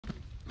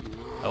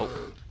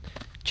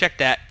check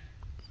that.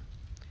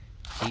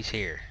 He's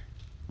here.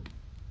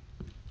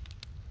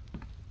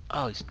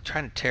 Oh, he's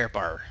trying to tear up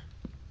our...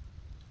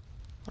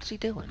 What's he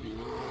doing?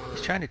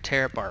 He's trying to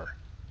tear up our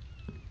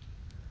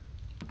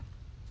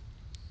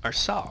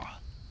saw.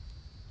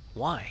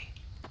 Why?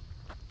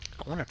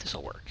 I wonder if this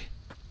will work.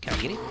 Can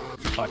I get him?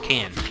 Oh, I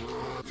can.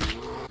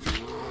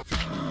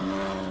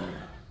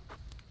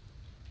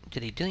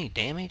 Did he do any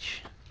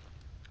damage?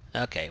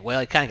 Okay, well,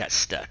 he kind of got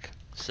stuck.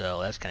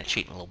 So that's kind of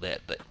cheating a little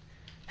bit, but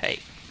hey,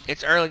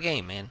 it's early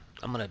game, man.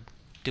 I'm going to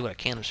do what I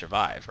can to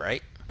survive,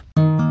 right?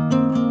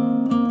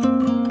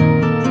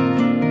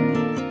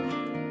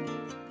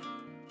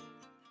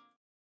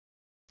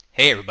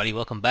 Hey everybody,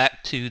 welcome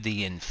back to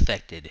The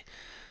Infected.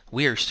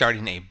 We are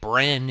starting a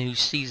brand new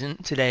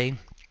season today.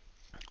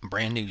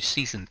 Brand new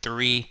Season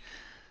 3.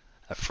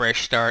 A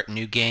fresh start,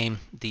 new game.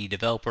 The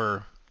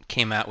developer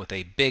came out with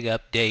a big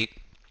update.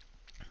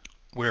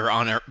 We're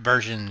on our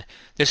version,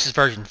 this is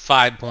version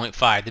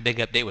 5.5. The big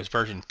update was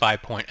version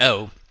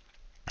 5.0.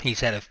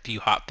 He's had a few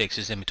hot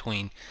fixes in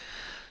between.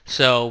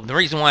 So the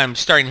reason why I'm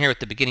starting here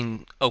at the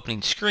beginning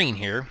opening screen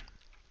here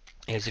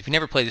is if you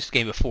never played this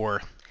game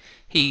before,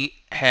 he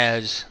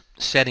has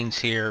settings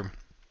here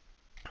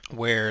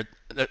where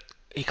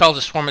he calls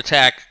a swarm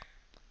attack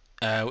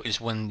is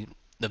when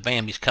the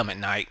zombies come at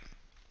night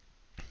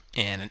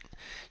and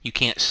you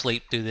can't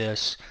sleep through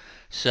this.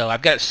 So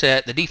I've got it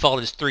set. The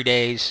default is 3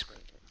 days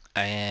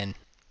and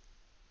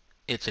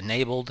it's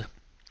enabled.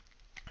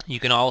 You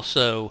can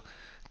also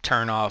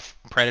turn off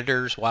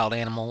predators, wild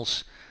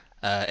animals,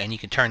 and you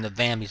can turn the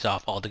zombies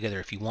off altogether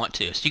if you want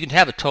to. So you can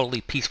have a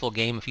totally peaceful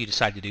game if you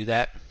decide to do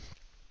that.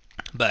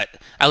 But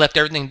I left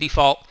everything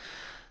default.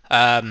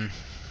 I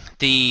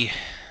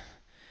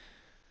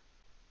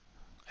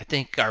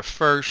think our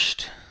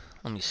first,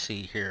 let me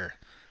see here.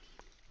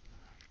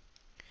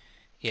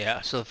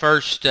 Yeah, so the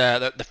first,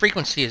 the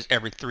frequency is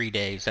every 3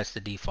 days. That's the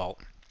default.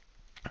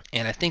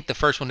 And I think the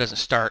first one doesn't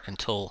start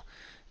until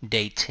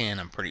day 10,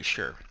 I'm pretty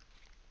sure.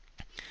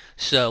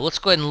 So let's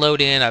go ahead and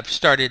load in. I've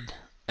started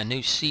a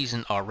new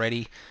season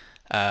already.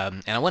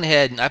 And I went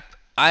ahead and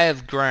I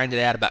have grinded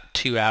out about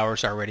 2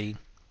 hours already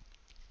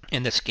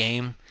in this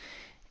game.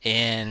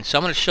 And so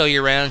I'm going to show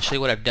you around, show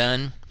you what I've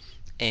done.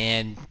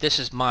 And this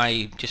is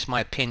just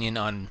my opinion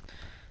on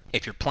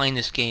if you're playing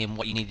this game,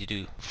 what you need to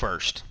do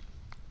first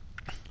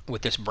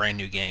with this brand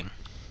new game.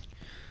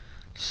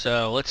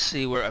 So let's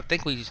see where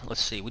we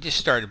just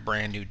started a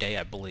brand new day,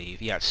 I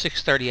believe. Yeah, it's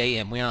 6:30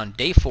 a.m. We're on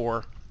day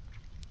 4,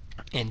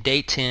 and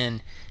day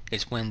 10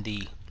 is when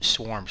the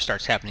swarm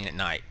starts happening at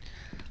night.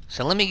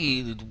 So let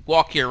me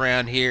walk you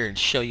around here and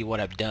show you what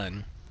I've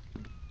done.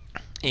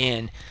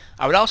 And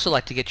I would also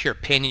like to get your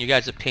opinion, your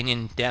guys'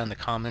 opinion, down in the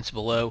comments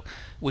below.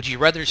 Would you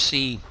rather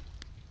see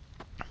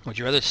my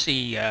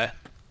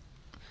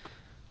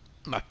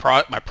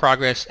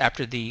progress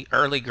after the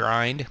early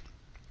grind,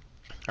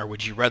 or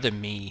would you rather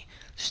me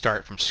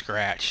start from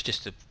scratch,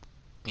 just a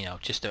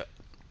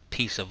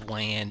piece of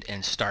land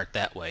and start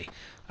that way?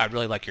 I'd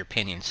really like your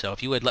opinion. So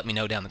if you would let me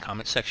know down in the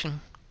comment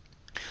section.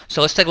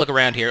 So let's take a look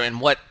around here,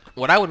 and what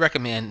I would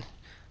recommend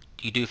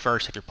you do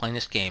first if you're playing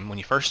this game, when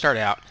you first start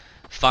out,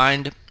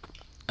 find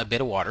a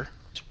bit of water,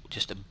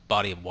 just a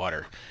body of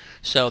water.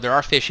 So there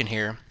are fish in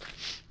here,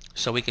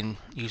 so we can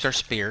use our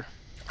spear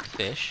to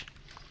fish.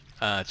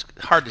 It's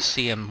hard to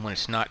see them when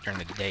it's not during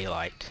the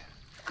daylight.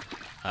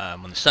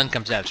 When the sun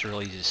comes out, it's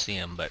really easy to see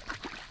them, but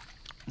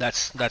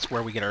that's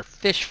where we get our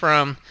fish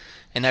from,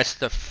 and that's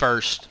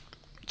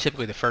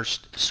typically the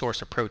first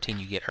source of protein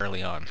you get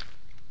early on.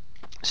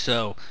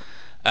 So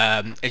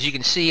as you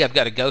can see, I've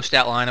got a ghost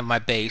outline of my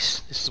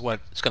base. This is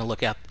what it's going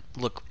to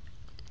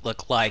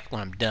look like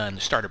when I'm done,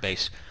 the starter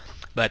base.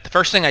 But the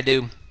first thing I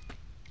do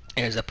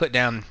is I put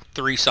down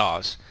 3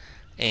 saws,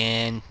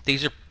 and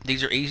these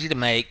are easy to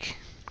make.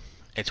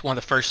 It's one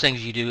of the first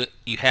things you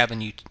have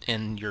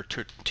in your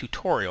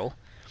tutorial.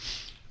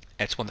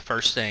 That's one of the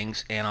first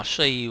things, and I'll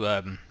show you.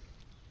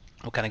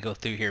 We'll kind of go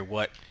through here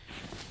what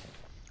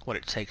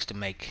it takes to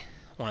make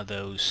one of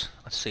those.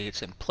 Let's see,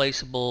 it's in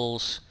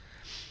placeables,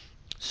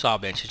 saw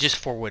benches, just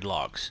 4 wood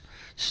logs.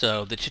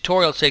 So the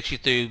tutorial takes you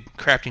through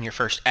crafting your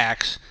first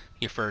axe,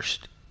 your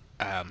first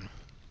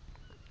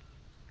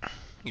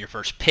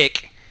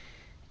pick,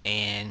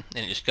 and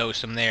then it just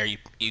goes from there.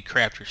 You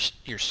craft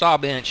your saw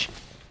bench.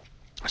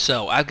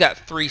 So I've got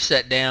 3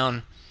 set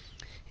down,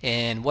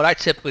 and what I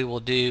typically will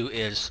do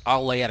is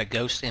I'll lay out a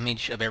ghost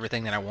image of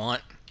everything that I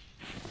want.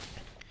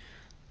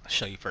 I'll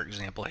show you, for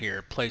example,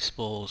 here,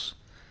 placeables.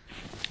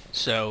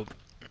 So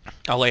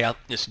I'll lay out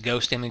this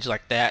ghost image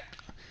like that,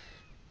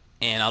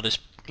 and I'll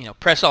just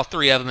press all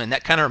 3 of them, and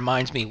that kind of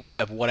reminds me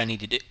of what I need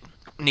to do.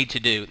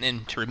 And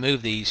then to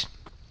remove these,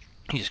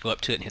 you just go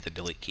up to it and hit the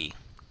delete key.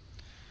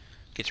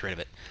 Gets rid of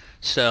it.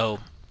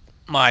 So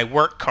my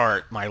work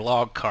cart, my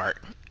log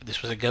cart,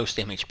 this was a ghost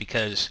image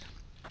because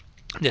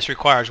this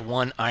requires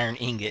 1 iron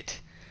ingot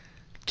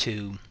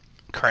to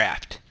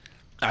craft.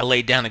 I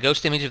laid down a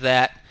ghost image of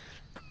that,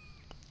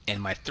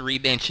 and my 3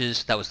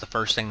 benches, that was the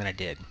first thing that I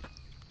did.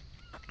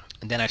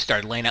 And then I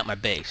started laying out my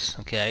base,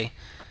 okay?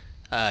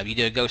 You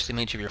do a ghost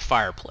image of your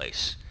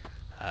fireplace.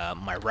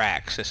 My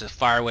racks. This is a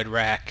firewood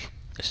rack.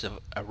 This is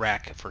a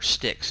rack for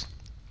sticks.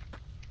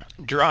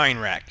 Drying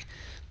rack.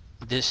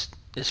 This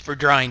is for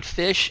drying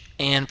fish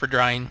and for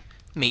drying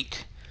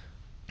meat,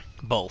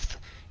 both.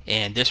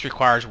 And this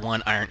requires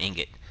 1 iron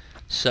ingot.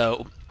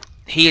 So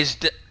he has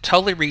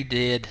totally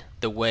redid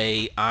the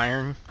way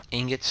iron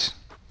ingots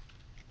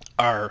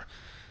are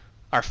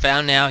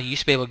found now. You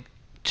used to be able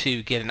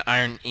to get an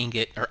iron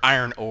ingot, or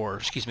iron ore,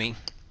 excuse me.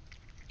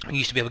 You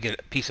used to be able to get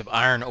a piece of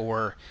iron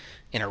ore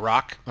in a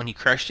rock when you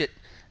crushed it.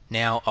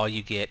 Now all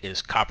you get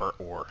is copper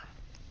ore.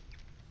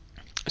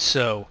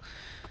 So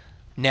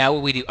now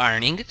when we do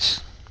iron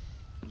ingots,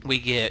 we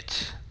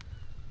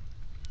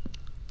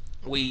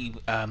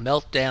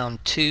melt down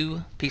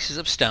 2 pieces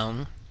of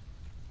stone,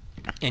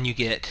 and you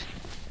get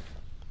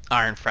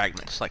iron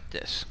fragments like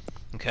this.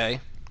 Okay,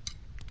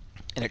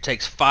 and it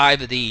takes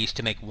 5 of these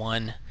to make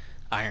 1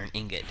 iron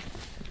ingot.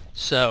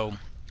 So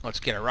let's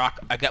get a rock.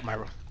 I got my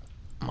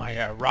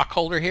rock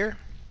holder here.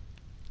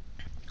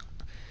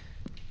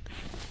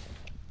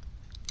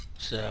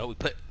 So we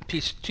put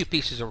 2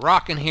 pieces of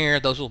rock in here.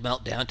 Those will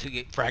melt down to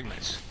get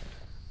fragments.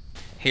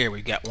 Here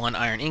we've got 1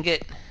 iron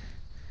ingot,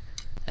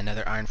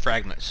 another iron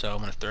fragment. So I'm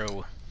going to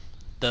throw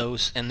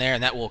those in there,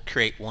 and that will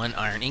create 1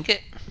 iron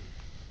ingot,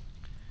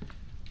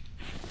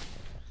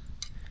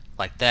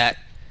 like that.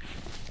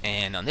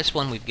 And on this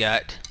one we've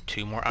got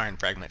 2 more iron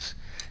fragments.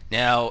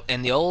 Now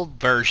in the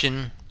old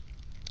version,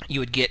 you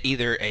would get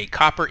either a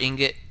copper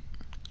ingot,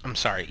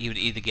 you would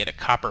either get a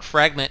copper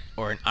fragment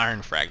or an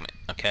iron fragment.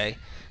 Okay,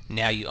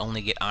 now you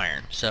only get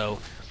iron. So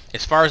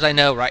as far as I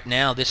know right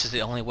now, this is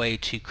the only way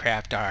to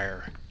craft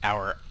our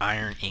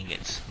iron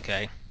ingots.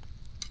 Okay,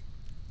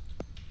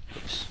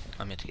 oops,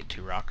 I meant to get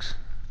 2 rocks.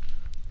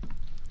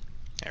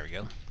 There we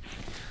go.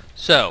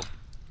 So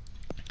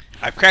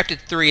I've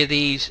crafted 3 of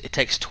these. It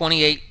takes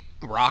 28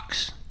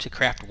 rocks to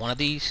craft 1 of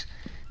these,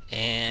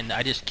 and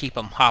I just keep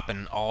them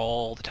hopping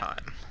all the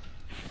time.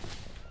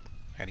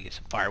 I gotta get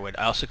some firewood.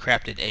 I also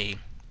crafted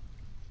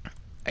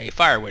a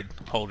firewood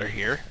holder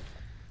here,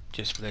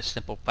 just for the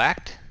simple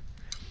fact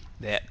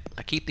that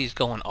I keep these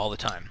going all the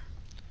time.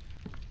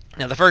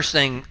 Now the first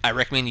thing I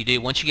recommend you do,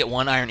 once you get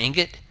 1 iron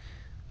ingot,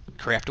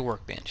 craft a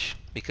workbench,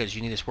 because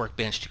you need this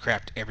workbench to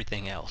craft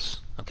everything else.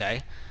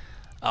 Okay.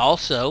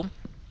 Also,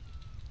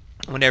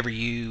 whenever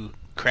you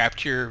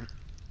craft your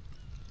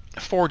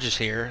forges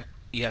here,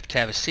 you have to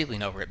have a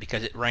ceiling over it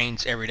because it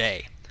rains every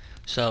day.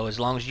 So as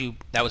long as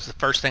that was the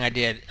first thing I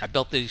did. I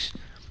built the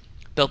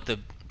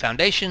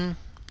foundation,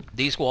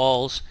 these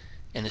walls,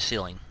 and the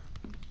ceiling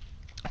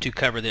to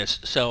cover this,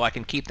 so I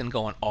can keep them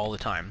going all the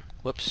time.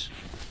 Whoops.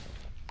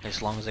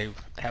 As long as they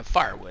have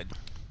firewood.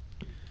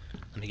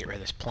 Let me get rid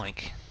of this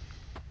plank.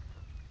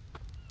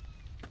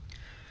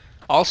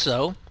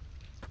 Also,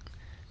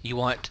 you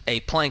want a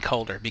plank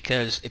holder,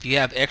 because if you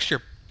have extra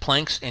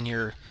planks in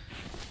your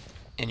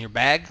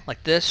bag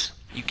like this,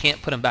 you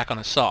can't put them back on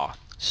a saw.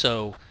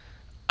 So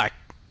I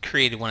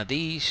created one of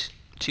these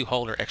to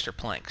hold our extra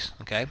planks.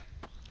 Okay,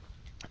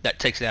 that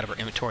takes it out of our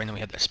inventory, and then we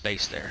have that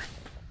space there.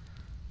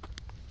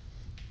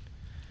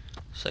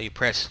 So you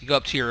go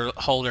up to your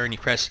holder and you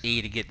press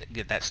E to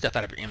get that stuff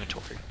out of your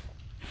inventory.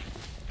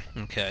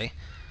 Okay,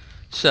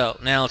 so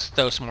now let's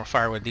throw some more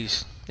firewood.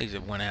 These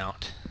have went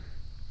out.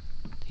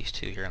 These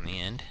 2 here on the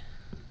end.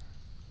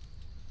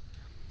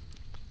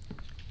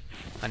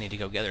 I need to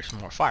go gather some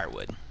more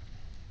firewood.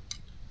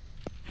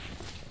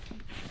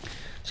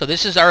 So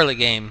this is early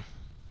game.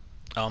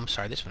 Oh, I'm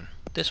sorry, this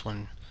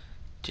one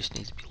just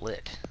needs to be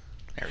lit.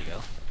 There we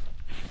go.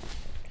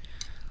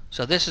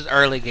 So this is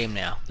early game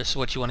now. This is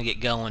what you want to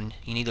get going.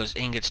 You need those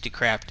ingots to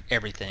craft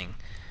everything.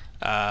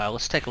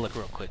 Let's take a look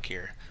real quick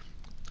here.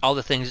 All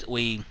the things that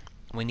we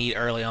need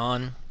early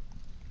on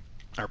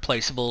are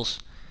placeables.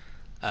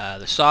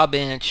 The saw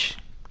bench,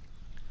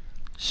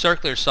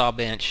 circular saw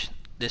bench.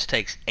 This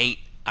takes 8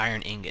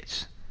 iron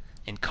ingots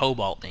and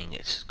cobalt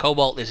ingots.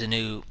 Cobalt is a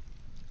new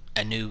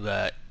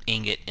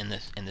ingot in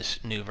this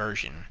new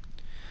version.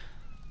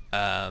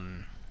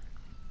 The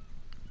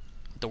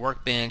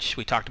workbench,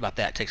 we talked about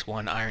that, takes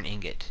 1 iron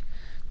ingot.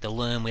 The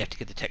loom, we have to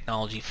get the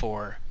technology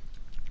for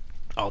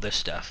all this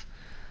stuff.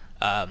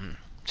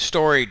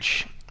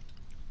 Storage,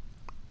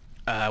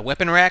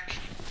 weapon rack,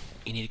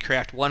 you need to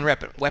craft 1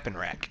 weapon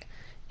rack.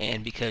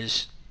 And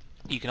because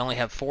you can only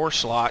have 4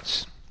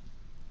 slots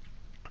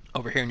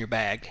over here in your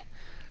bag,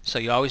 so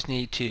you always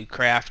need to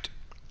craft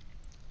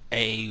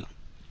a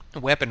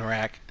weapon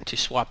rack to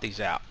swap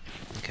these out.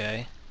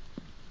 Okay,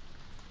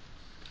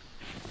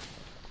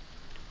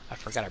 I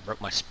forgot I broke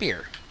my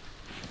spear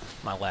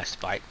my last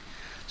fight.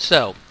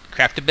 So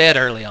craft a bed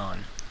early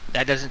on.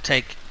 That doesn't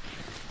take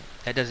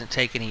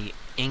any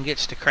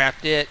ingots to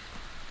craft it.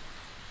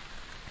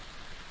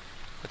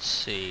 Let's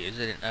see, is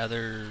it in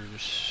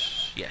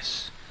others?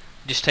 Yes,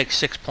 it just takes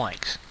 6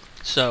 planks.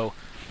 So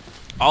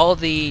all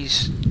of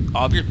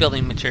your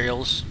building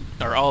materials,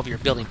 or all of your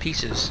building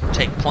pieces,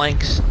 take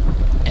planks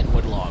and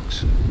wood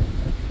logs.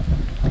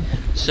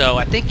 So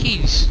I think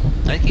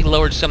he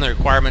lowered some of the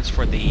requirements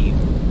for the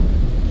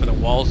for the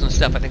walls and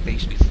stuff. I think they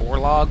used to be 4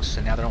 logs,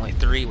 and now they're only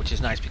 3, which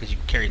is nice because you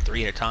can carry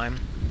 3 at a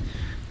time.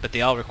 But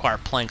they all require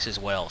planks as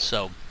well,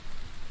 so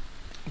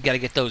you got to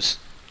get those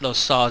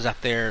saws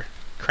out there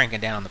cranking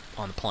down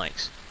on the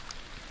planks.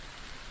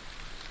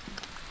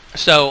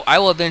 So I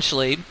will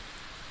eventually,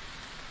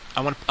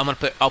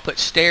 I'll put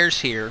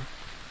stairs here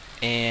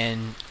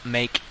and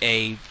make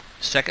a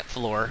second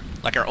floor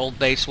like our old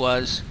base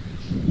was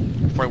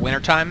for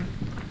wintertime.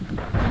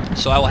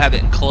 So I will have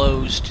it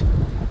enclosed.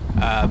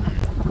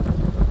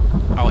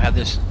 I will have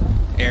this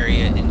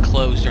area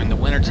enclosed during the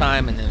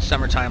wintertime, and then in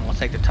summertime we'll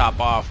take the top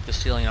off, the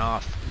ceiling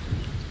off,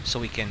 so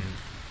we can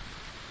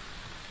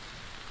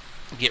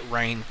get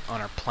rain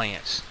on our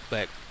plants.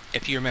 But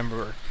if you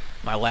remember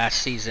my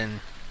last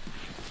season,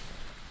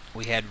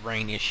 we had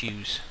rain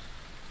issues.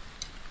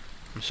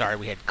 I'm sorry,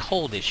 we had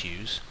cold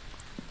issues.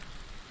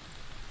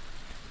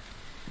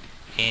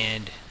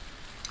 And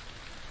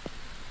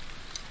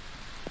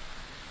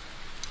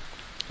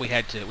we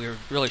were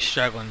really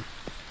struggling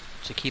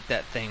to keep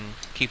the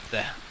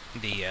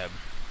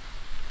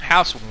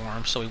house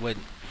warm so we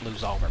wouldn't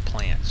lose all of our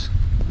plants.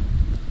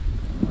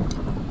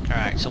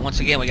 Alright, so once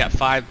again we got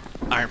 5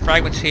 iron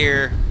fragments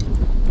here.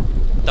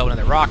 Throw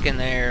another rock in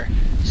there.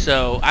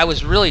 So I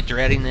was really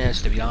dreading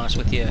this, to be honest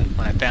with you,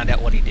 when I found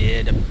out what he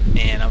did,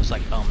 and I was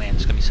like, oh man,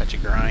 it's going to be such a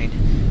grind.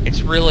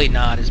 It's really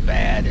not as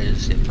bad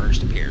as it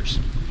first appears.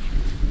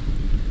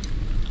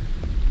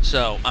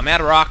 So I'm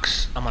out of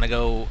rocks. I'm going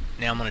to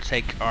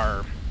take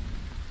our...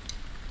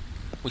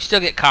 We still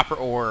get copper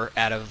ore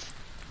out of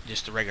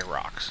just the regular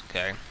rocks,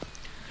 okay?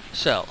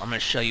 So I'm going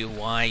to show you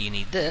why you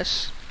need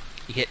this.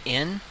 You hit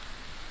N.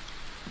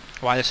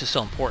 Why this is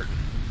so important.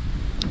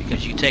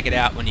 Because you take it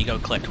out when you go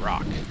collect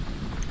rock.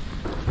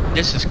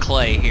 This is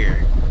clay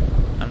here.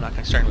 I'm not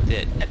concerned with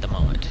it at the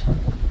moment.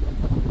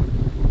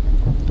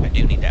 I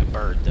do need that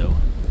bird though,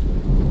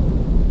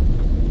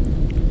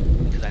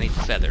 because I need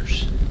the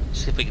feathers.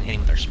 See if we can hit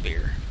him with our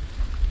spear.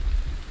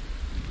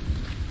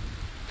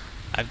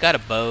 I've got a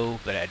bow,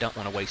 but I don't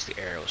want to waste the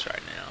arrows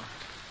right now.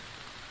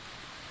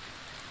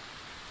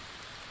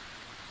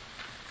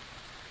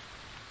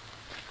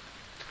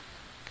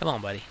 Come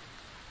on, buddy.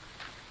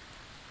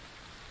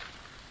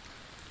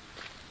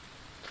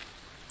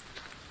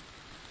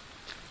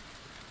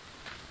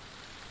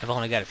 I've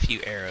only got a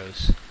few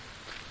arrows.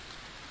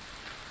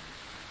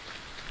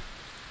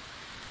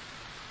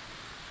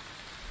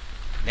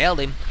 Nailed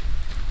him.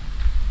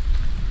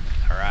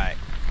 Alright.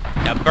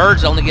 Now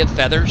birds only give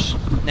feathers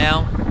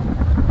now,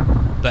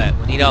 but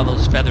we need all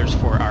those feathers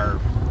for our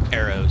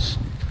arrows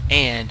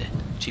and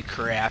to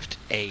craft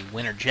a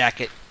winter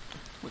jacket,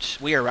 which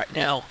we are right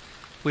now.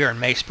 We are in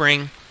May,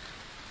 spring,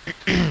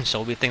 so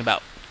we'll be thinking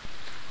about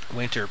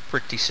winter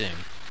pretty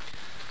soon.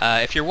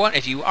 If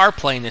you are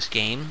playing this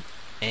game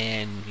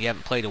and you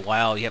haven't played a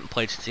while, you haven't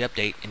played since the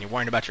update, and you're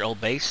worrying about your old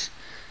base,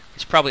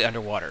 it's probably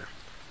underwater.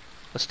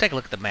 Let's take a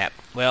look at the map.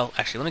 Well,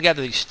 actually, let me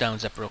gather these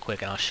stones up real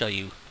quick, and I'll show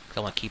you. I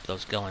want to keep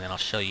those going, and I'll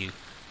show you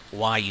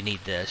why you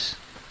need this.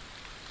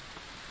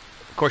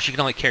 Of course, you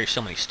can only carry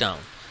so many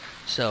stone.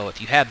 So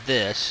if you have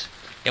this,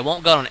 it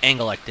won't go on an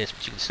angle like this,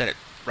 but you can set it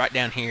right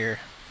down here,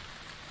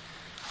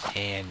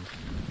 and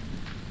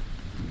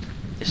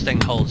this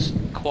thing holds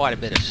quite a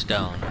bit of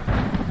stone.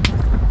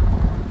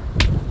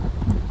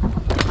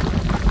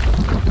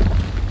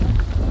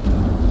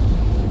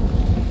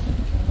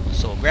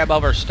 So we'll grab all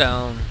of our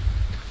stone,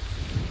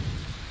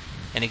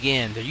 and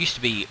again, there used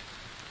to be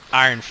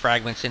iron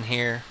fragments in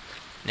here.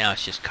 Now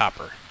it's just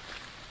copper.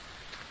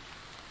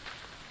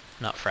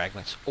 Not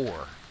fragments,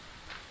 ore.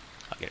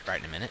 I'll get it right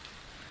in a minute.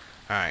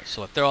 Alright,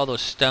 so we'll throw all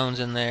those stones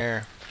in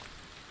there,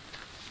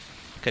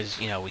 because,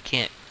 you know, you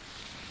can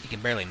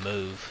barely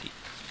move.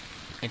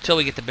 Until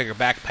we get the bigger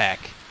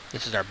backpack,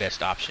 this is our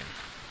best option.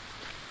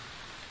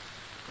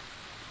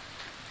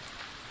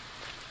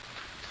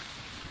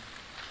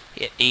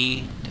 Hit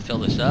E to fill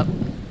this up.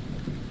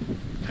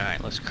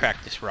 Alright, let's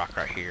crack this rock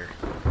right here.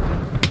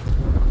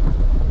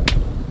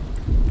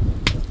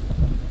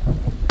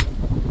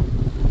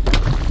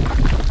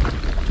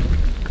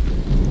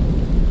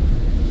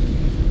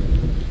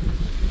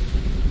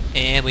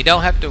 And we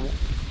don't have to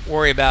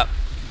worry about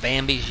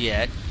Bambis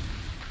yet.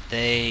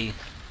 See,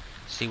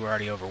 we're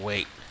already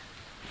overweight.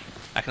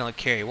 I can only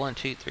carry 1,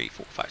 2, 3,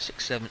 4, 5,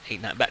 6, 7,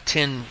 8, 9, about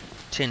 10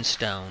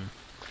 stone.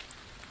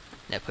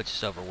 That puts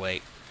us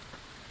overweight.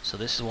 So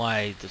this is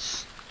why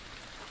this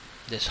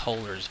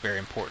holder is very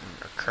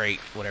important, or crate,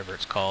 whatever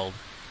it's called.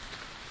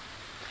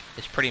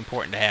 It's pretty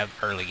important to have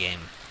early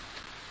game.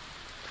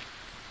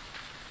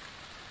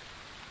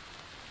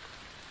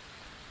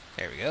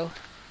 There we go.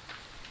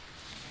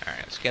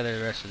 Alright, let's gather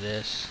the rest of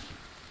this.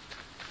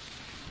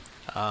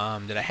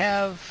 Did I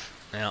have...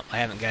 No, I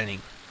haven't got any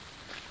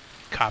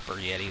copper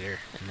yet either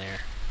in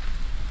there.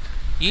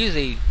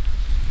 Usually,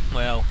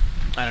 well,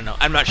 I don't know.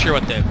 I'm not sure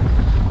what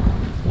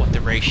the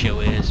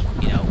ratio is,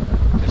 you know,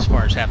 as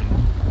far as having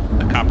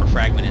a copper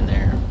fragment in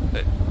there.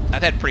 But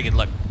I've had pretty good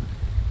luck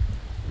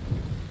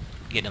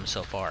getting them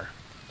so far.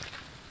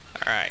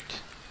 Alright.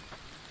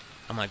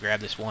 I'm going to grab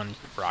this one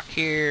rock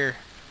here.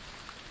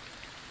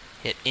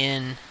 hit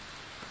in,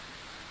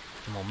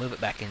 and we'll move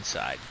it back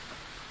inside.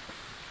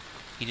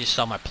 You just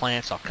saw my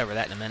plants. I'll cover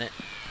that in a minute.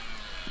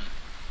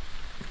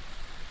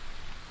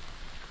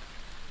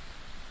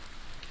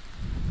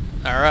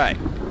 Alright.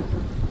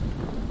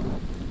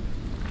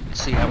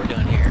 Let's see how we're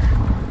doing here.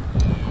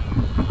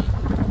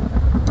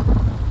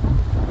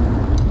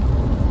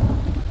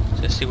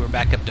 So let's see, we're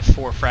back up to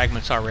 4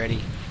 fragments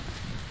already.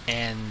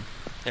 And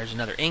there's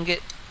another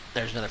ingot.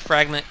 There's another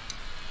fragment.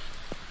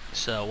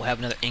 So we'll have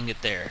another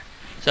ingot there.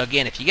 So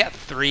again, if you got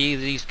 3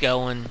 of these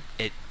going,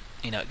 it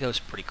goes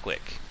pretty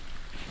quick.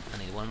 I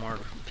need one more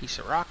piece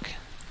of rock.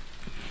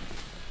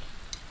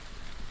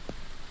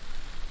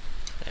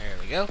 There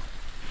we go.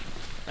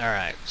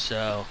 Alright,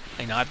 so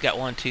I've got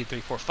 1, 2,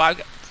 3, 4, 5,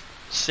 got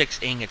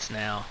 6 ingots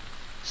now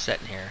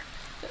sitting here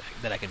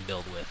that I can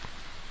build with.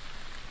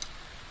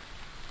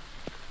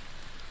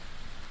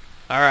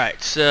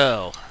 Alright,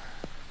 so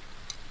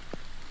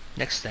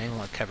next thing I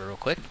want to cover real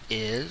quick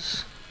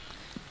is,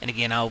 and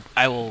again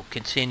I will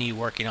continue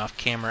working off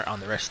camera on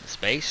the rest of the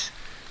space,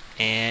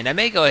 and I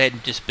may go ahead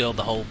and just build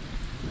the whole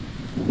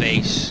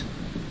base,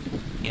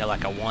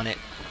 like I want it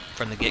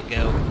from the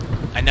get-go.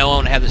 I know I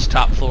want to have this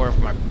top floor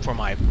for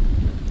my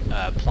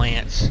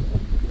plants,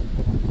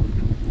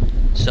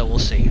 so we'll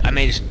see. I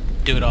may just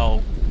do it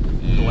all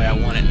the way I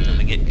want it from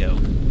the get-go.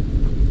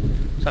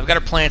 So I've got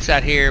our plants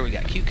out here. We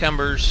got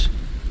cucumbers.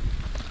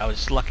 I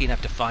was lucky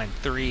enough to find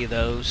 3 of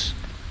those,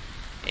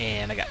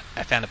 and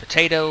I found a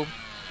potato,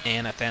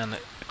 and I found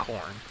a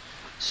corn.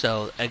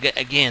 So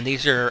again,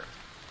 these are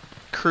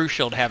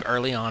crucial to have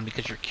early on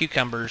because your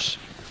cucumbers,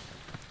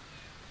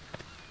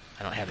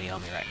 I don't have any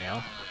on me right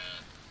now.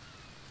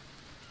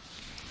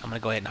 I'm going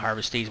to go ahead and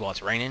harvest these while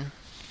it's raining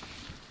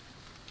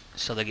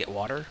so they get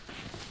water.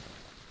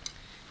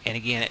 And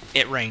again,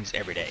 it rains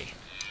every day.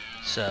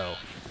 So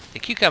the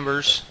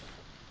cucumbers,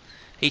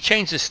 he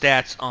changed the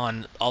stats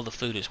on all the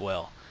food as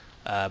well.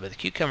 But the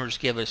cucumbers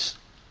give us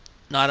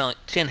not only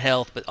 10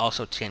 health, but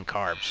also 10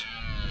 carbs.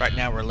 Right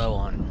now we're low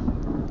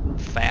on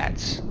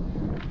fats.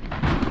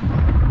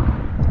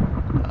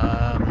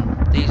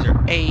 These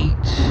are 8.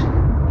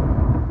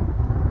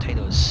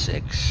 Potato is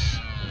 6.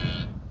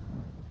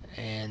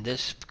 And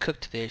this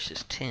cooked fish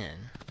is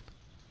 10.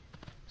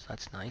 So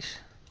that's nice.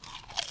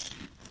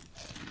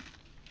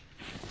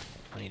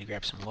 I need to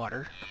grab some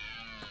water.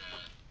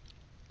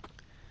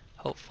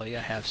 Hopefully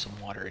I have some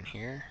water in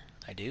here.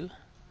 I do.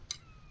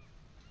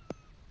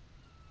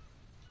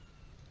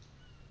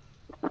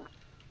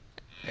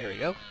 There we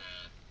go.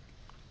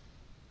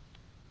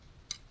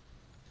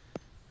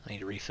 I need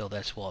to refill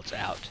this while it's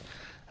out.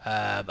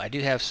 I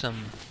do have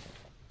some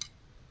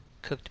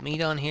cooked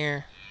meat on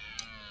here.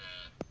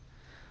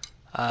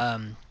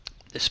 The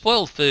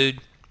spoiled food,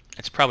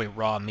 it's probably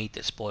raw meat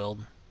that's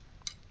spoiled.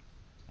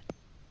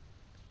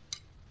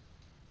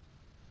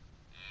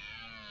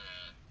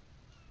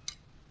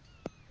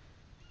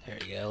 There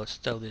you go. Let's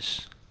throw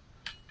this.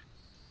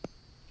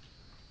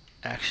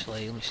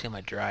 Actually, let me see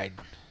my dried.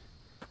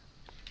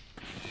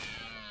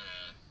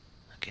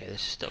 Okay,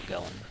 this is still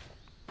going.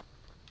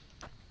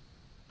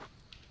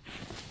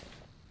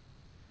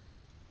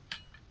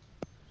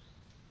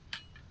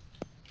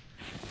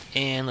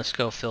 And let's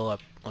go fill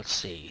up. Let's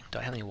see. Do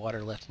I have any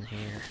water left in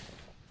here?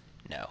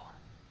 No.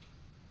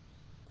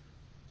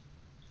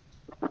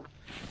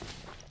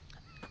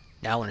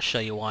 Now I want to show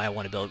you why you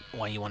want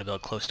to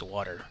build close to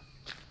water.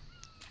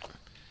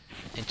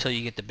 Until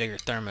you get the bigger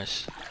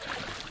thermos,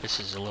 this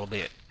is a little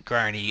bit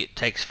grindy. It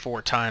takes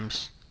 4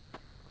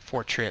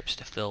 trips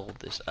to fill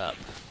this up.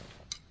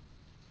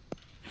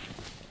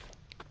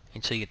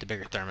 Until you get the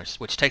bigger thermos,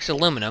 which takes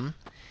aluminum,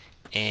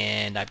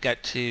 and I've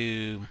got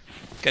to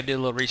do a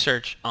little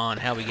research on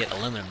how we get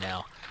aluminum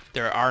now.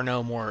 There are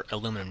no more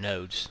aluminum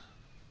nodes.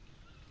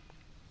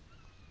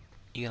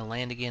 You gonna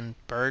land again,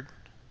 bird?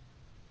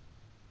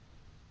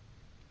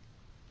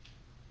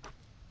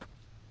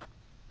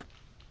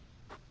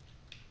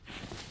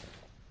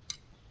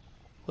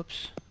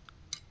 Whoops.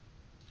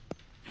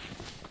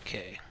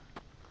 Okay.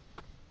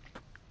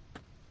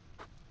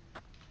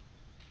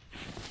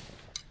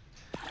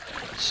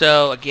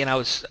 So again,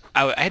 I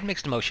had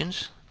mixed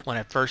emotions when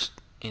I first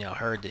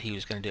heard that he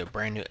was going to do a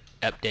brand new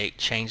update,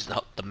 change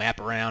the map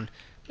around.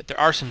 But there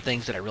are some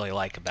things that I really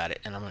like about it,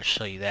 and I'm going to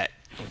show you that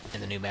in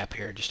the new map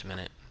here in just a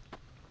minute.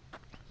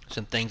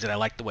 Some things that I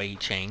like the way he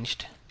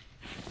changed.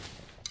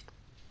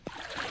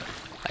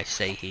 I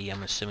say he,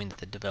 I'm assuming that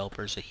the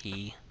developer's a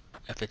he.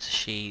 If it's a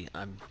she,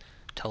 I'm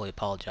totally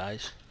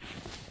apologize.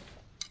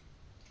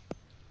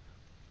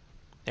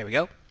 There we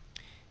go.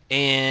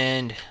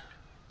 And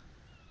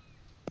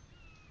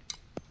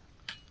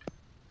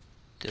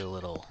do a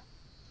little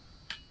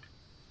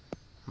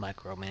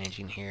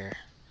micromanaging here.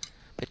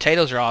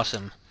 Potatoes are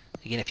awesome.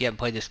 Again, if you haven't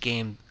played this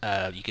game,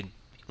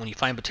 when you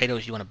find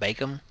potatoes, you want to bake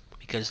them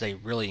because they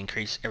really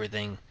increase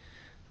everything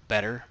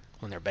better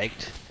when they're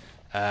baked.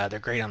 They're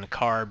great on the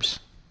carbs.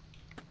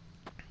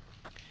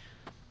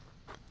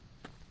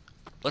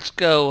 Let's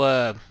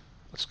go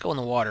in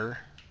the water,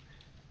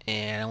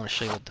 and I want to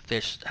show you what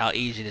how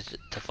easy it is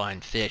to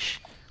find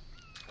fish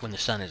when the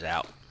sun is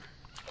out.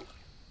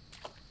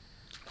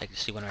 I can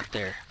see one right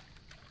there.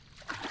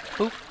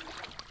 Boop.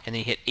 And then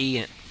you hit E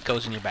and it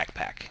goes in your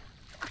backpack.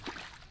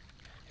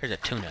 Here's a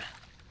tuna.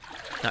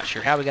 Not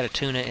sure how we got a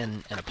tuna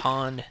in a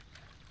pond,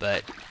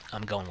 but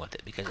I'm going with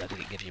it because I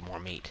think it gives you more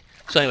meat.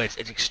 So anyways,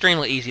 it's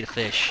extremely easy to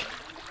fish.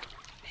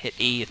 Hit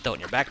E to throw it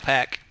in your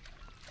backpack.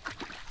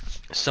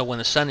 So when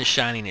the sun is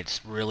shining,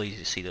 it's really easy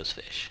to see those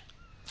fish.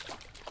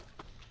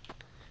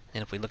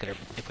 And if we look at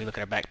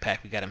our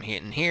backpack, we got them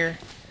hitting here,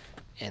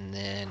 and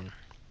then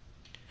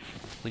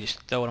we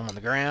just throw them on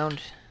the ground.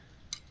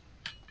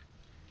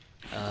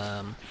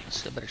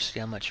 So better see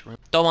how much room.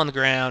 Throw them on the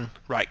ground.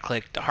 Right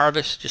click to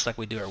harvest, just like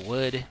we do our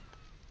wood,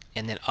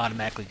 and then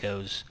automatically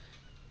goes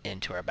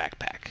into our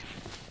backpack.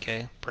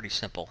 Okay, pretty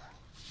simple.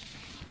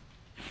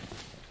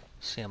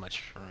 See how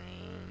much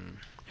room.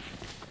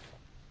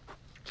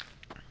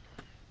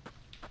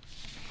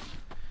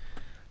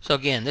 So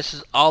again, this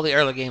is all the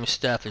early game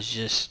stuff is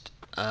just,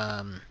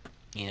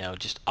 you know,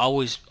 just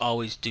always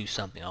do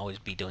something. Always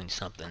be doing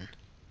something.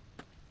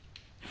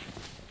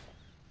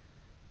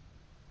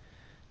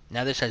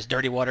 Now this has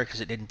dirty water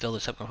because it didn't fill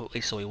this up completely,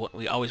 so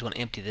we always want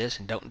to empty this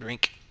and don't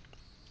drink.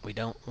 We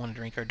don't want to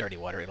drink our dirty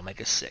water. It'll make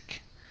us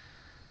sick.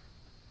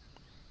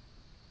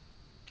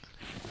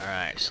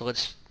 Alright, so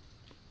let's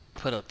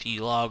put a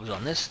few logs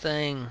on this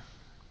thing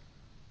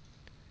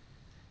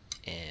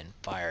and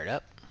fire it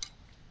up.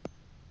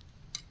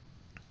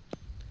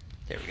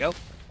 There we go.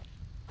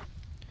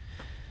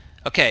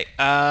 Okay,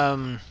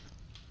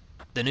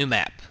 the new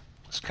map.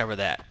 Let's cover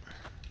that.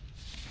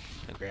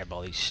 I'll grab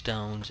all these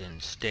stones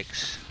and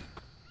sticks.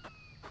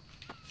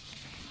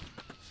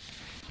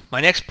 I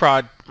need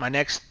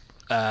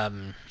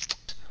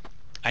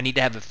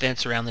to have a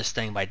fence around this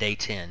thing by day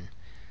 10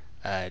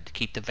 to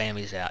keep the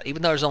families out.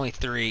 Even though there's only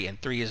 3, and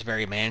 3 is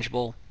very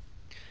manageable,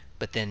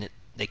 but then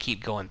they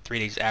keep going 3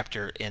 days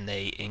after, and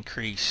they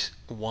increase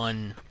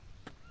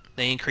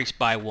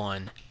by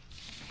 1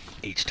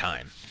 each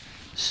time.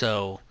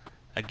 So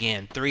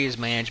again, 3 is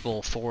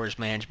manageable, 4 is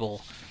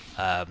manageable,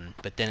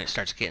 but then it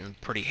starts getting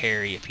pretty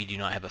hairy if you do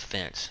not have a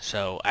fence.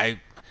 So I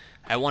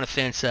want to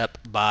fence up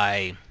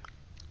by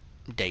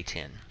day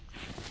 10.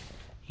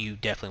 You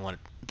definitely want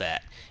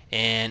that.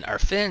 And our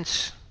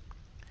fence,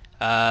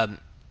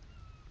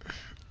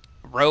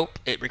 rope,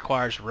 it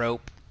requires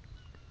rope,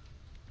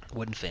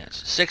 wooden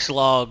fence, 6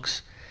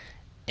 logs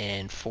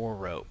and 4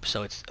 rope.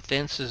 So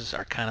fences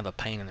are kind of a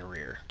pain in the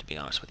rear, to be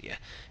honest with you.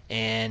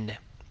 And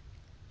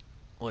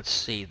let's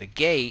see, the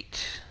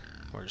gate,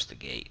 where's the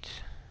gate?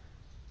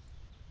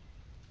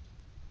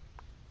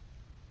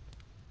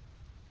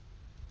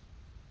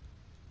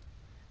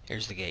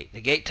 Here's the gate.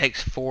 The gate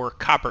takes 4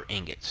 copper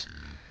ingots.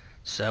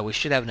 So we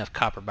should have enough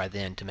copper by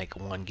then to make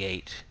 1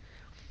 gate.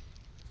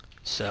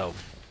 So,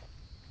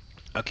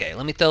 okay,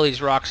 let me throw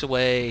these rocks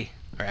away.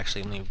 Or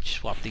actually, let me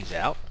swap these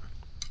out.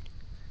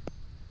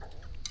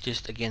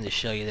 Just again to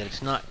show you that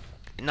it's not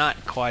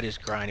quite as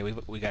grindy.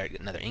 We got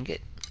another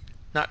ingot.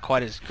 Not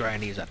quite as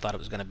grindy as I thought it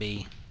was going to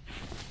be.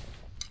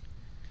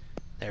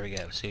 There we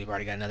go. So we've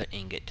already got another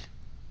ingot.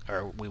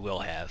 Or we will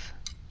have.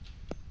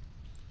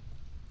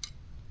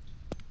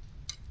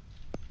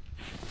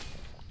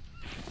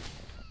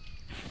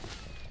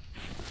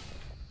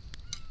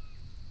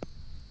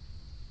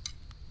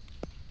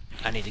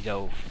 I need to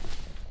go,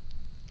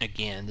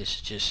 again, this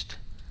is just,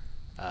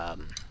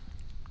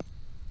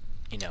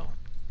 you know,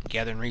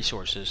 gathering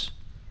resources.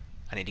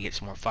 I need to get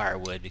some more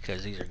firewood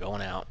because these are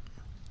going out.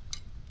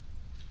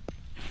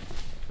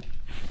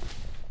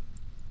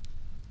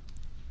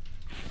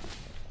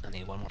 I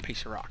need 1 more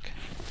piece of rock.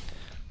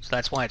 So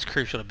that's why it's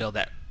crucial to build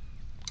that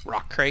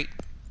rock crate,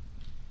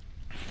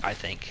 I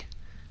think.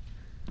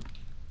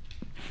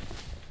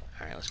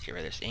 Alright, let's get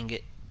rid of this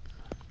ingot.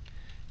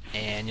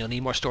 And you'll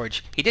need more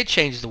storage. He did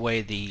change the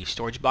way the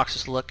storage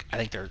boxes look.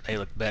 I think they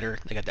look better.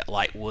 They got that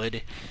light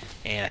wood,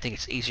 and I think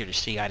it's easier to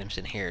see items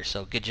in here.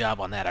 So good job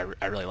on that.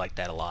 I really like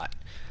that a lot.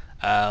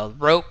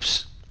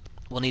 Ropes,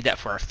 we'll need that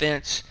for our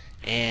fence,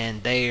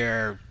 and they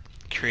are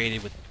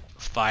created with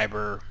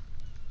fiber.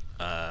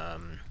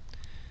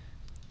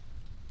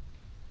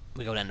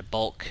 We go down to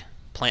bulk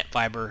plant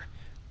fiber.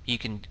 You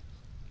can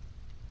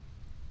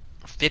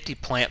 50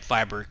 plant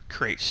fiber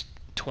creates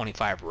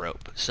 25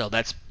 rope. So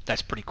that's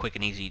pretty quick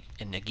and easy,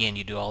 and again,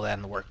 you do all that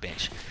on the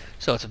workbench.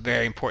 So it's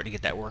very important to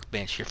get that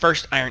workbench. Your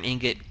first iron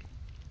ingot,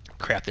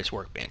 craft this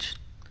workbench.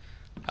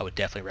 I would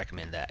definitely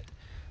recommend that.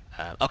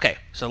 Okay,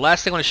 so the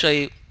last thing I want to show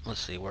you, let's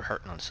see, we're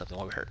hurting on something.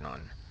 What are we hurting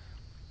on?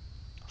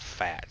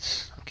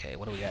 Fats. Okay,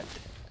 what do we got?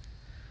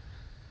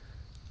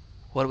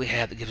 What do we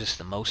have that gives us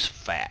the most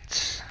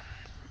fats?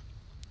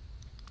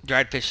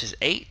 Dried fish is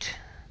 8.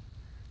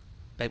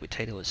 Baked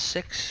potato is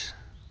 6.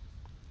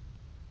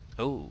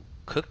 Oh,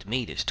 cooked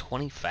meat is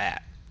 20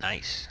 fat.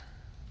 Nice.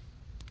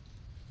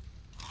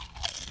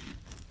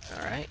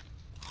 Alright.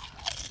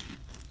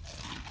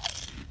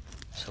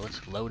 So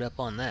let's load up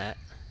on that.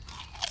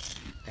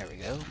 There we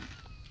go.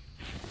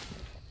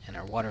 And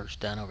our water's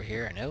done over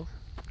here, I know.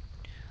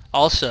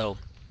 Also,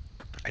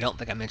 I don't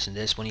think I mentioned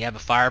this, when you have a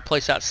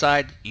fireplace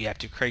outside, you have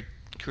to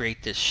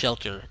create this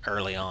shelter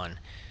early on.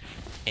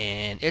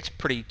 and it's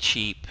pretty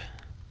cheap.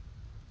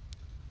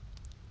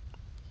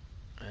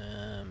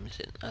 Is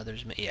it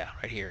others? Yeah,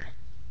 right here.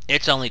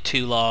 It's only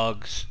 2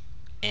 logs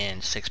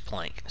and 6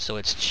 plank, so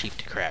it's cheap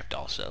to craft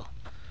also.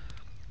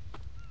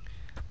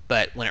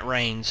 But when it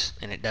rains,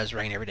 and it does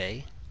rain every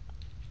day,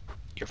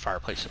 your fire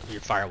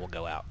will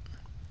go out.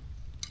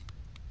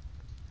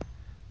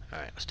 All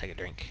right, let's take a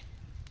drink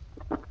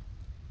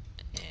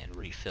and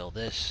refill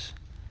this.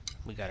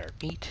 We got our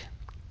meat.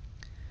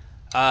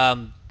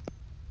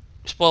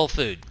 Spoiled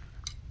food.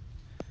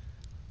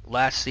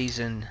 Last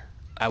season,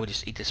 I would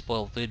just eat the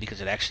spoiled food because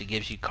it actually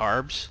gives you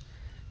carbs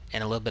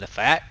and a little bit of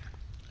fat.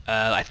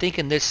 I think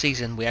in this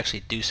season we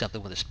actually do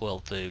something with the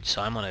spoiled food,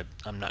 so I'm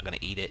not gonna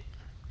eat it.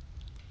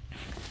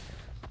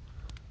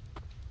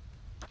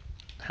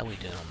 How we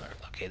doing on there?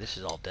 Okay, this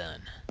is all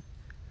done.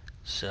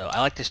 So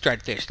I like this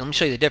dried fish. Let me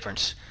show you the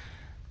difference.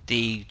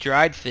 The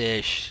dried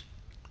fish,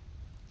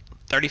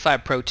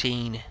 35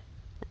 protein.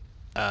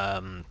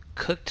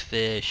 Cooked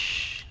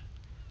fish.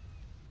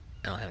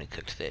 I don't have any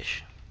cooked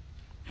fish.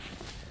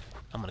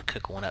 I'm gonna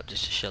cook one up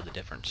just to show the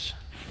difference.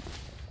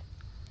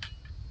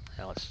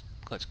 Now let's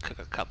cook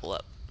a couple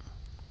up,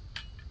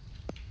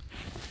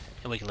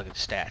 and we can look at the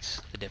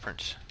stats, the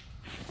difference.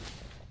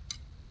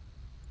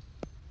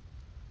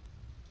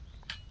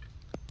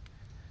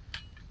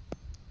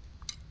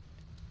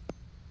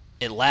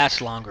 It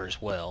lasts longer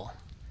as well,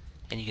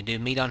 and you can do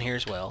meat on here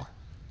as well.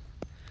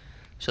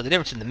 So the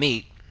difference in the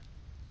meat,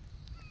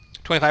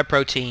 25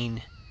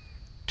 protein,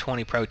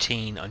 20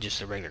 protein on just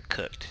the regular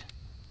cooked.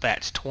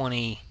 Fat's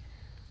 20,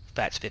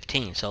 fat's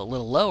 15, so a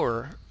little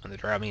lower on the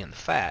dry meat and the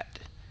fat,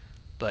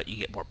 but you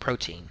get more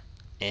protein,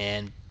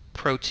 and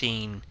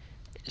protein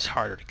is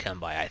harder to come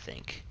by, I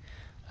think.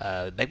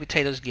 Baked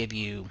potatoes give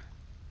you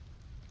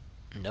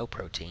no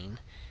protein.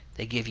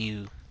 They give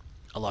you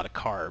a lot of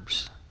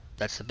carbs.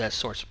 That's the best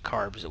source of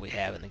carbs that we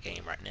have in the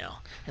game right now,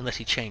 unless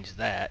you change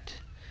that.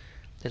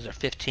 Those are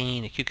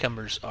 15. The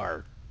cucumbers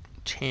are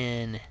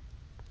 10.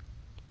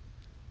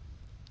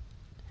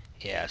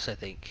 Yeah, so I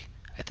think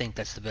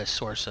that's the best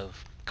source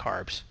of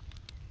carbs.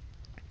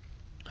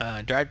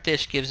 Dried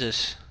fish gives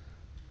us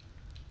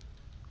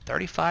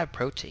 35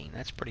 protein.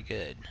 That's pretty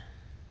good.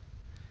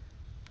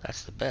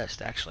 That's the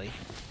best, actually,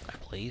 I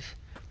believe.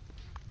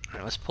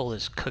 Alright, let's pull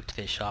this cooked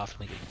fish off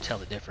and we can tell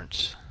the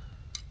difference.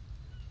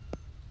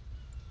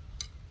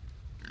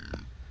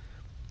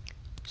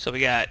 So we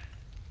got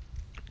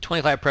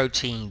 25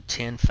 protein,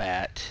 10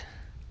 fat.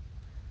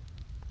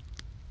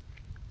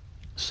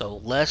 So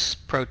less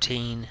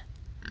protein,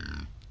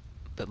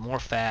 but more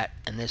fat,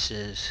 and this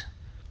is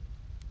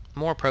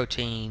more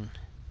protein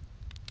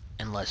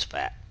and less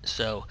fat.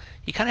 So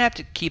you kind of have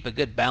to keep a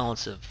good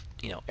balance of,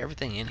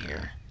 everything in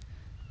here,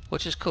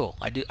 which is cool.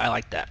 I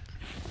like that.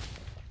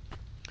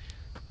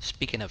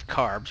 Speaking of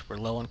carbs, we're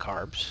low on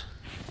carbs,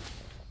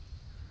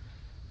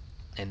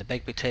 and the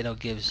baked potato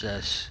gives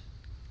us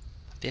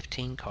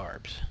 15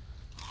 carbs.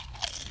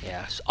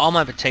 Yeah, so all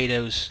my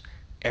potatoes,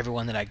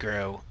 everyone that I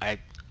grow, I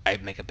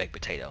make a baked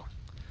potato.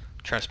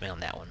 Trust me on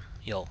that one.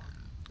 You'll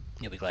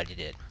be glad you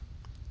did.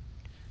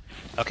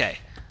 Okay,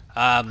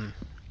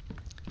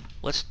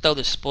 let's throw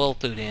this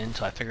spoiled food in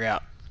until I figure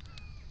out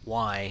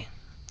why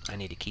I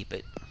need to keep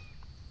it.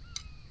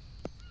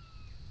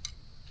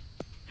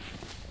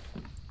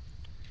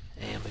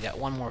 And we got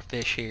one more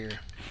fish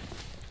here,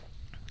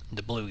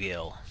 the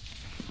bluegill.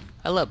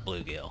 I love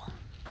bluegill.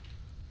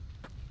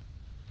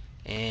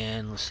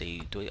 And let's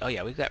see, oh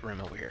yeah, we've got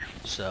room over here.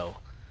 So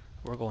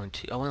we're going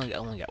to, I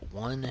only got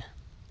one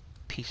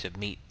piece of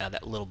meat out of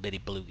that little bitty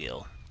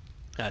bluegill.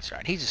 That's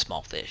right, he's a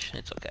small fish,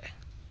 it's okay.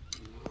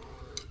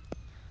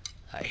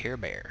 I hear a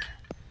bear.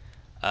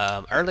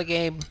 Early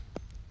game,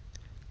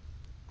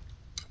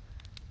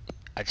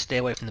 I'd stay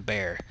away from the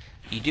bear.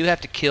 You do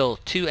have to kill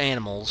 2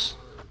 animals.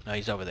 No,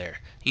 he's over there.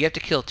 You have to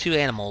kill 2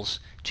 animals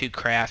to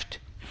craft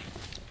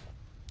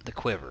the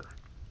quiver.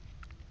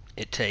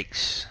 It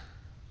takes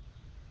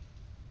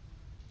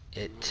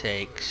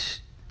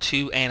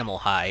 2 animal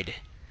hide,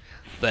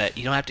 but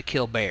you don't have to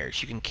kill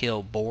bears. You can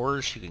kill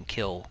boars, you can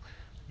kill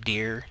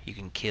deer, you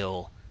can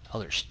kill, oh,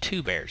 there's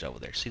 2 bears over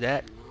there. See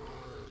that?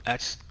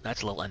 That's a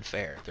little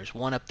unfair. There's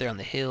one up there on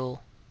the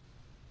hill,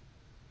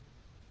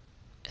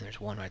 and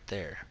there's one right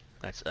there.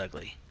 That's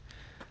ugly.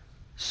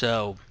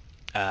 So,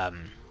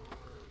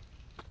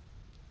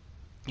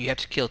 you have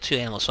to kill 2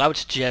 animals. So I would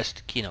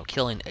suggest,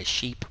 killing a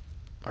sheep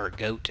or a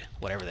goat,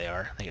 whatever they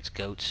are. I think it's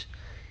goats,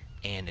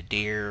 and a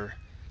deer,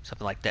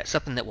 something like that.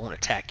 Something that won't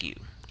attack you.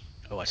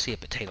 Oh, I see a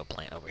potato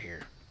plant over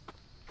here.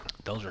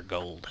 Those are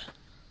gold.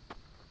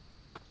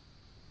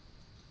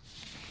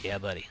 Yeah,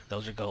 buddy,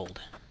 those are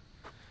gold.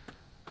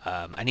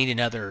 I need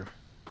another.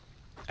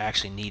 I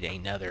actually need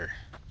another.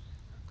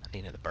 I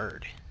need another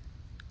bird.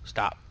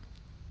 Stop.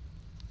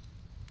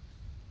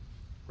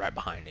 Right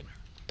behind him.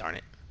 Darn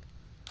it.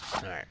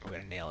 Alright, we're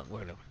gonna nail it.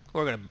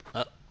 We're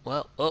gonna,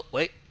 well, oh,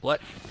 wait,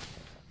 what?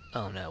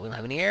 Oh no, we don't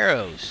have any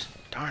arrows.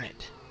 Darn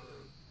it.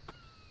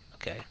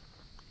 Okay.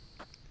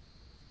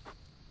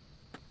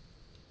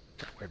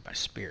 Where'd my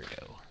spear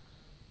go?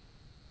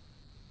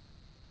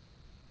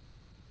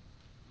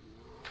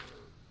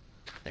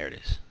 There it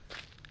is.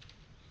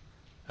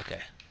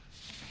 Okay.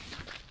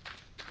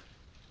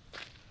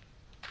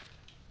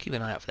 Keep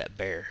an eye out for that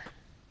bear.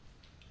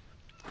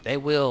 They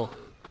will...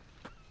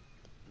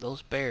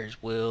 Those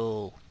bears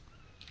will...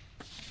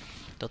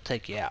 They'll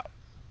take you out.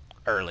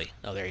 Early.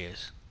 Oh, there he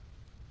is.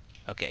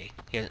 Okay.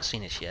 He hasn't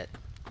seen us yet.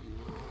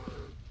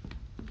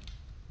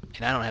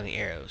 And I don't have any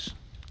arrows.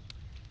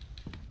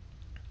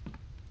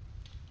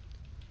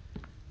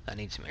 I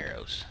need some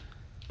arrows.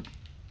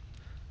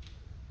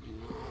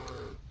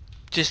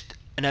 Just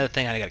another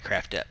thing I gotta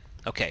craft up.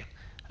 Okay.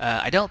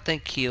 I don't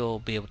think he'll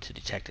be able to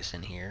detect us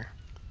in here.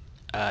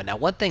 Now,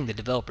 one thing the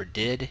developer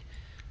did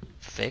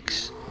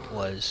fix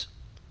was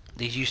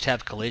these used to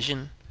have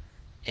collision,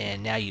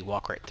 and now you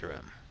walk right through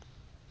them.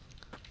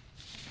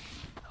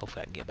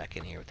 Hopefully I can get back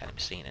in here without him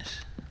seeing us.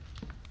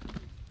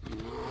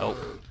 Oh.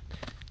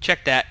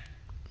 Check that.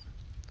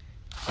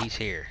 He's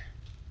here.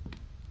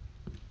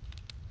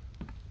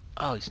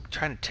 Oh, he's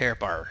trying to tear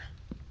up our...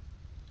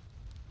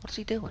 What's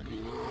he doing?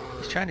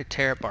 He's trying to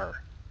tear up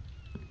our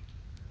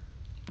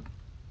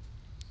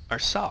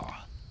saw.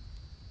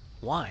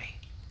 Why?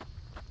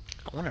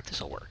 I wonder if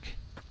this will work.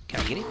 Can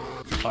I get him?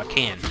 Oh, I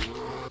can.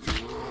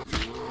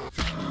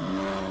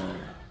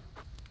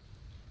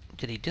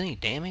 Did he do any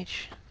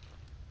damage?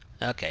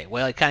 Okay,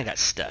 well, he kind of got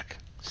stuck.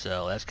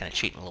 So that's kind of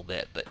cheating a little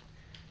bit, but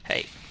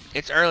hey,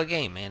 it's early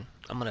game, man.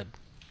 I'm going to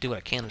do what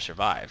I can to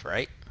survive,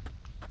 right?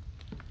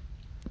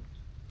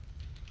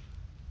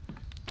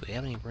 Do we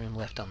have any room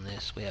left on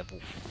this? We have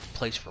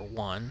place for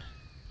one.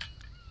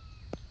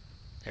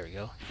 There we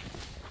go.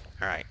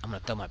 Alright, I'm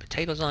going to throw my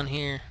potatoes on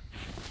here.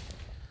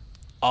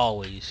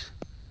 Always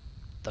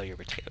throw your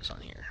potatoes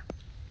on here.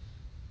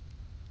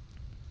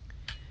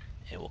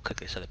 And we'll cook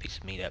this other piece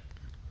of meat up.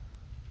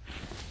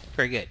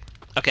 Very good.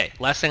 Okay,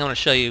 last thing I want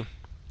to show you,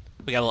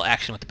 we got a little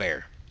action with the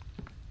bear.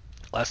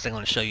 Last thing I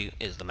want to show you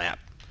is the map.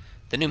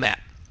 The new map.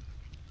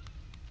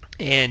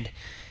 And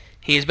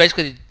he has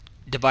basically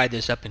divided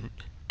this up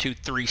into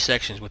 3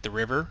 sections with the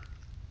river.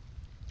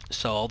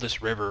 So all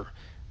this river,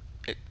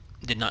 it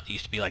did not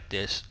used to be like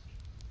this.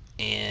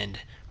 And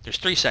there's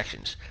 3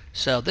 sections.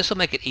 So this will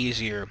make it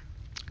easier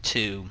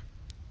to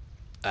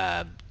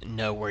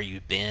know where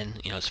you've been,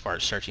 you know, as far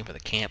as searching for the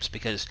camps,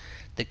 because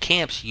the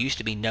camps used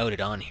to be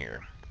noted on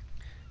here.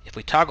 If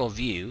we toggle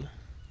view,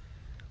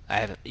 I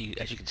haven't,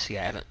 as you can see,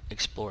 I haven't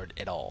explored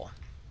at all.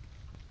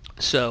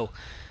 So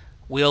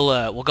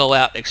we'll go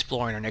out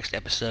exploring our next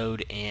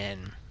episode,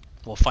 and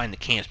we'll find the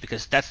camps,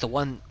 because that's the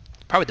one,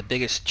 probably the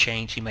biggest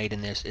change he made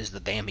in this is the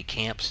Bambi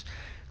camps.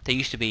 They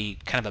used to be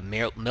kind of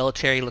a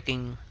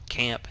military-looking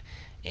camp,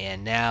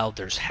 and now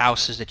there's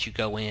houses that you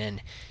go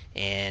in,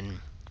 and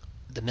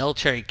the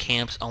military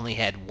camps only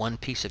had 1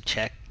 piece of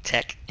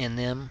tech in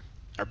them,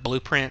 or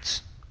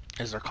blueprints,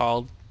 as they're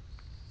called.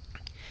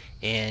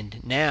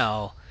 And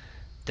now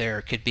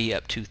there could be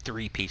up to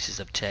 3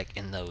 pieces of tech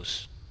in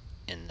those,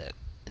 in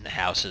the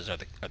houses or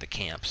the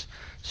camps.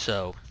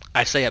 So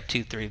I say up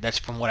to 3. That's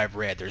from what I've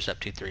read. There's up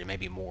to 3,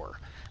 maybe more.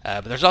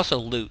 But there's also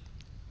loot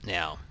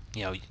now.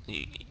 You know,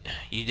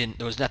 you didn't.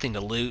 There was nothing to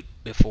loot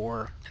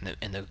before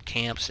in the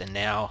camps, and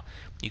now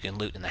you can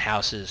loot in the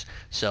houses.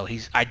 So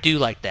I do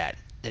like that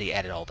he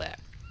added all that.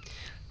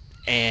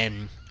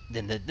 And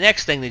then the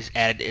next thing that he's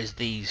added is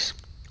these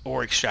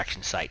ore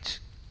extraction sites.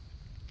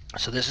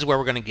 So this is where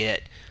we're going to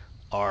get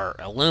our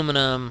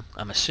aluminum,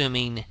 I'm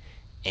assuming,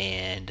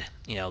 and,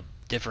 you know,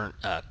 different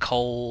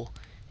coal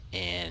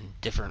and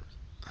different...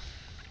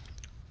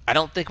 I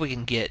don't think we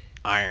can get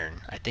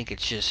iron. I think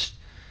it's just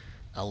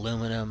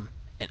aluminum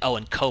and, oh,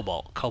 and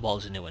cobalt.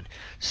 Cobalt is a new one.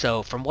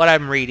 So from what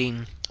I'm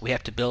reading, we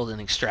have to build an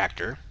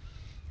extractor,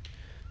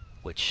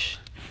 which,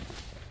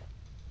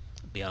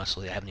 to be honest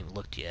with you, I haven't even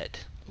looked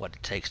yet what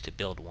it takes to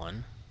build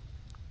one.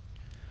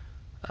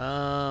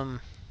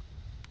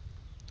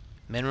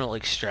 Mineral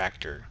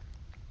extractor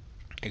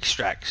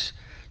extracts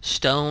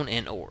stone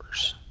and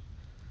ores.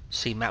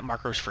 See map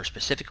markers for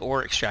specific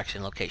ore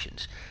extraction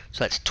locations.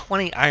 So that's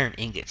 20 iron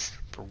ingots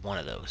for one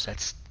of those.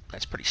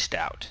 That's pretty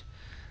stout.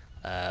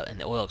 And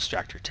the oil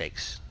extractor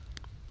takes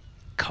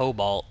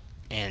cobalt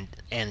and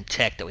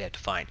tech that we have to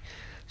find.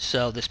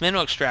 So this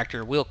mineral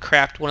extractor, we'll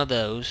craft one of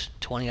those,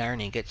 20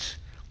 iron ingots,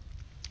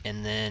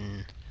 and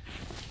then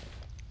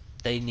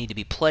they need to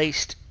be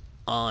placed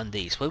on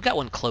these. Well, we've got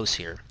one close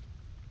here.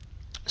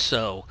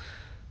 So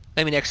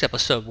maybe next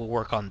episode we'll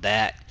work on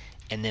that,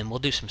 and then we'll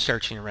do some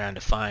searching around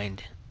to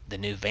find the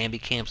new Bambi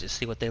camps and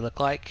see what they look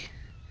like.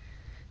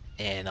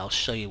 And I'll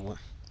show you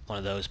one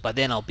of those. By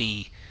then I'll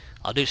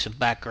do some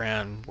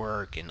background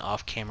work and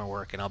off-camera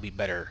work, and I'll be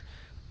better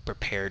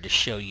prepared to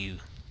show you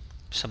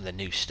some of the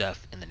new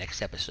stuff in the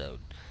next episode.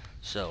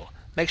 So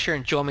make sure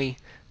and join me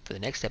for the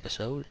next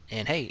episode.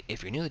 And hey,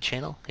 if you're new to the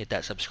channel, hit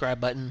that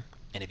subscribe button.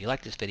 And if you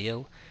like this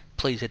video,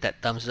 please hit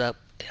that thumbs up.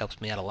 It helps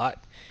me out a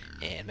lot.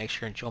 And make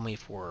sure and join me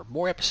for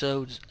more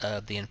episodes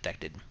of The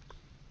Infected.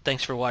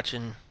 Thanks for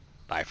watching.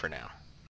 Bye for now.